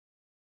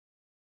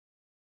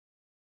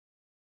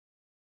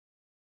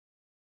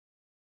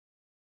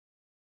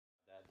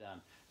done.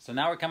 So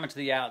now we're coming to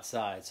the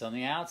outside. So on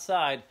the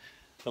outside,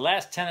 the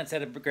last tenants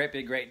had a great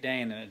big Great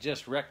Dane, and it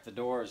just wrecked the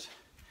doors.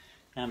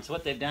 So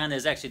what they've done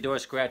is actually door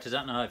scratches. I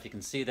don't know if you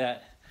can see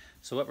that.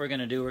 So what we're going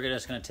to do, we're going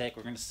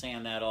to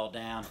sand that all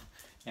down.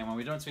 And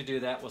once we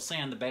do that, we'll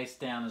sand the base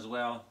down as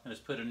well. And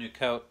just put a new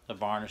coat of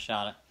varnish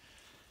on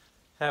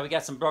it. We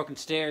got some broken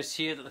stairs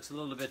here that looks a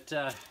little bit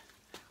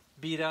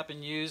beat up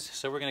and used.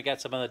 So we're going to get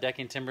some of the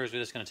decking timbers. We're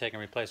just going to take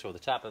and replace over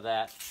the top of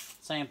that.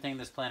 Same thing,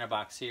 this planter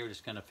box here. We're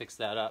just going to fix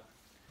that up.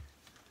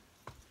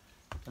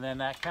 And then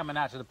that coming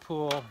out to the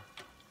pool.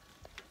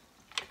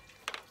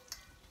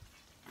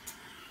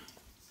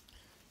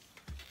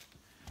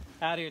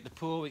 Out here at the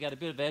pool, we got a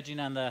bit of edging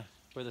on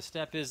where the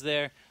step is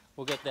there.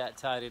 We'll get that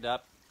tidied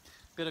up.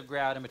 Bit of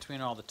grout in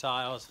between all the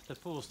tiles. The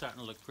pool's starting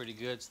to look pretty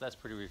good, so that's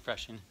pretty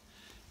refreshing.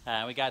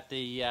 We got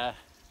the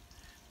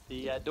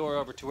door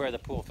over to where the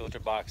pool filter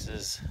box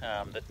is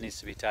that needs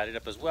to be tidied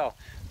up as well.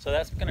 So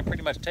that's going to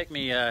pretty much take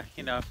me a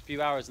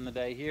few hours in the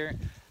day here,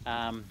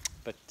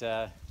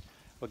 but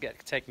we'll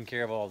get taking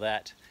care of all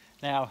that.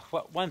 Now,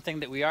 one thing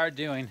that we are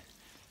doing,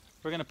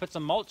 we're going to put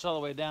some mulch all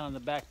the way down in the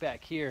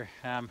back here.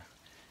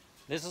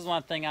 This is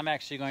one thing I'm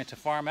actually going to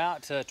farm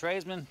out to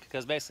tradesmen,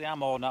 because basically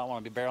I'm old and I don't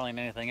want to be barreling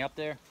anything up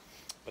there.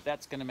 But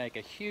that's going to make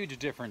a huge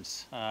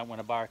difference when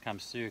a buyer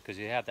comes through, because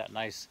you have that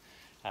nice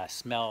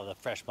smell of the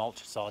fresh mulch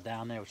that's all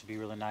down there, which would be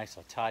really nice.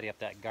 I'll tidy up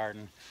that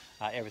garden.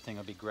 Everything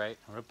will be great.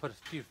 I'm going to put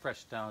a few fresh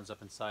stones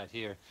up inside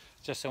here,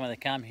 just so when they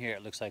come here,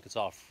 it looks like it's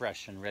all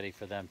fresh and ready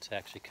for them to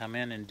actually come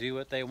in and do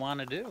what they want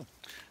to do.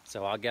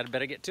 So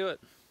better get to it.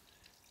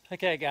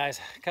 Okay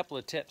guys, a couple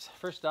of tips.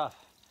 First off,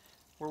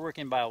 we're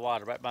working by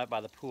water, right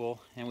by the pool,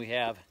 and we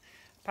have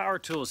power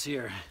tools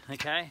here,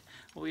 okay?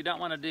 What we don't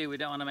want to do, we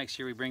don't want to make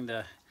sure we bring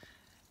the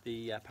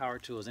power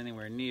tools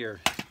anywhere near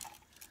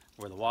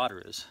where the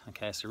water is,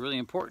 okay? So really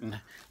important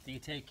that you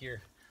take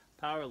your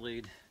power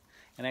lead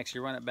and actually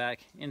run it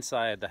back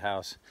inside the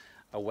house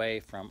away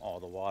from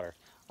all the water.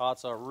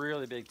 Also, a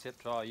really big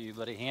tip to all you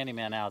buddy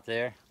handyman out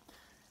there.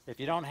 If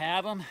you don't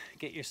have them,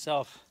 get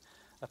yourself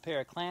a pair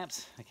of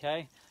clamps,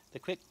 okay? The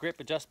quick grip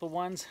adjustable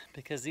ones,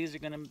 because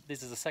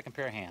this is a second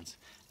pair of hands,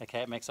 okay?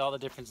 It makes all the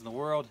difference in the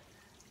world.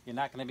 You're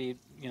not going to be,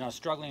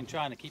 struggling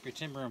trying to keep your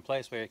timber in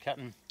place while you're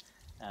cutting,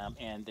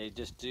 and they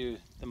just do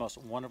the most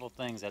wonderful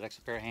things. That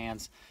extra pair of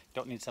hands, you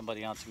don't need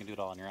somebody else. You can do it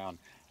all on your own.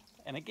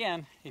 And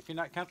again, if you're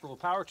not comfortable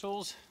with power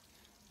tools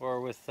or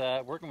with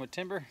working with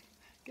timber,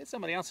 get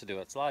somebody else to do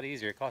it. It's a lot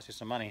easier. It costs you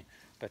some money,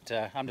 but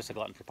I'm just a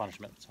glutton for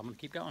punishment, so I'm going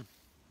to keep going.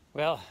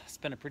 Well, it's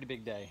been a pretty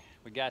big day.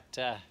 We got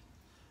the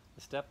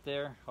step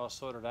there all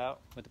sorted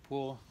out with the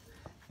pool,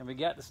 and we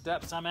got the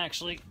steps I'm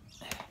actually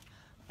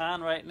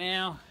on right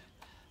now.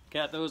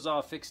 Got those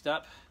all fixed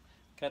up,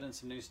 cut in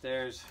some new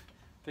stairs,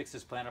 fixed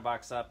this planter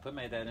box up,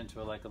 made that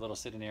into like a little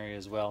sitting area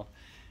as well.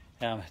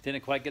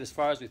 Didn't quite get as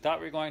far as we thought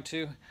we were going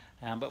to,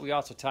 but we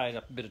also tied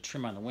up a bit of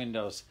trim on the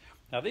windows.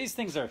 Now these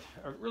things are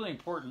really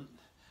important.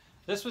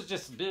 This was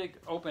just a big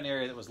open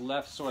area that was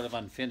left sort of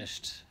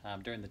unfinished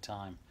during the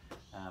time.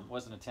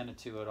 Wasn't attended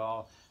to at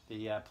all.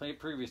 The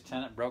previous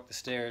tenant broke the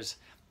stairs,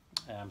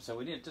 so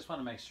we just want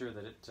to make sure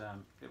that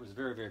it was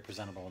very, very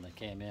presentable when they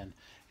came in.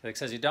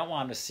 Because you don't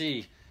want to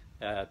see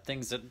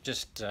things that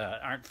just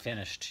aren't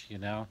finished,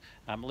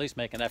 at least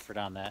make an effort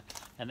on that.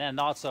 And then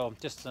also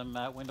just some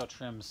window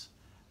trims.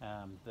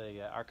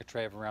 The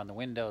architrave around the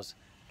windows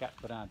got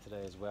put on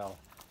today as well.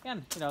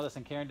 And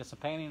listen, Karen did some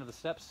painting of the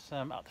steps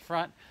out the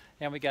front,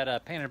 and we got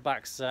a painted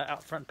box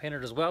out front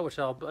painted as well, which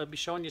I'll be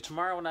showing you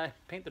tomorrow when I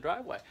paint the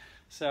driveway.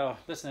 So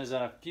listen, there's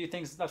a few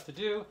things left to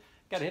do.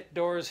 Got to hit the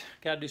doors,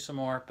 got to do some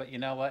more, but you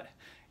know what?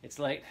 It's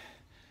late,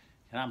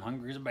 and I'm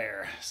hungry as a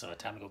bear, so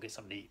time to go get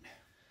something to eat.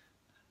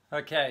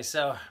 Okay,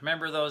 so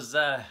remember those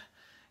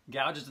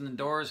gouges in the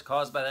doors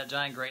caused by that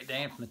giant Great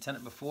Dane from the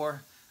tenant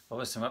before? Well,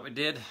 listen, what we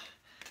did,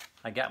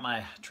 I got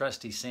my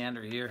trusty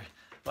sander here.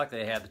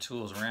 Luckily I had the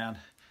tools around,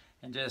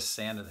 and just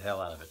sanded the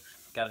hell out of it.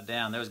 Got it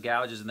down. There was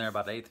gouges in there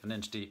about 1/8 of an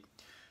inch deep.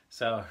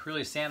 So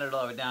really sanded it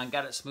all the way down,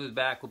 got it smoothed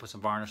back. We'll put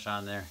some varnish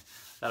on there.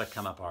 That'll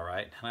come up all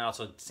right. And I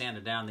also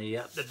sanded down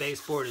the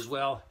baseboard as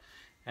well,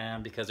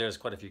 because there's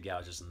quite a few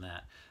gouges in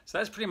that. So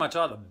that's pretty much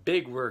all the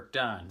big work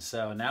done.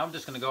 So now I'm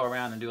just going to go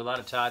around and do a lot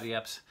of tidy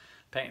ups,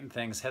 painting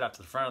things, head up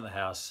to the front of the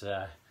house,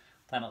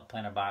 plan out the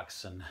planter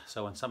box, and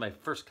so when somebody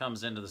first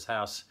comes into this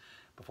house,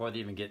 before they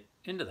even get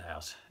into the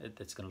house,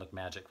 it's going to look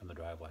magic from the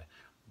driveway.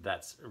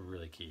 That's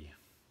really key.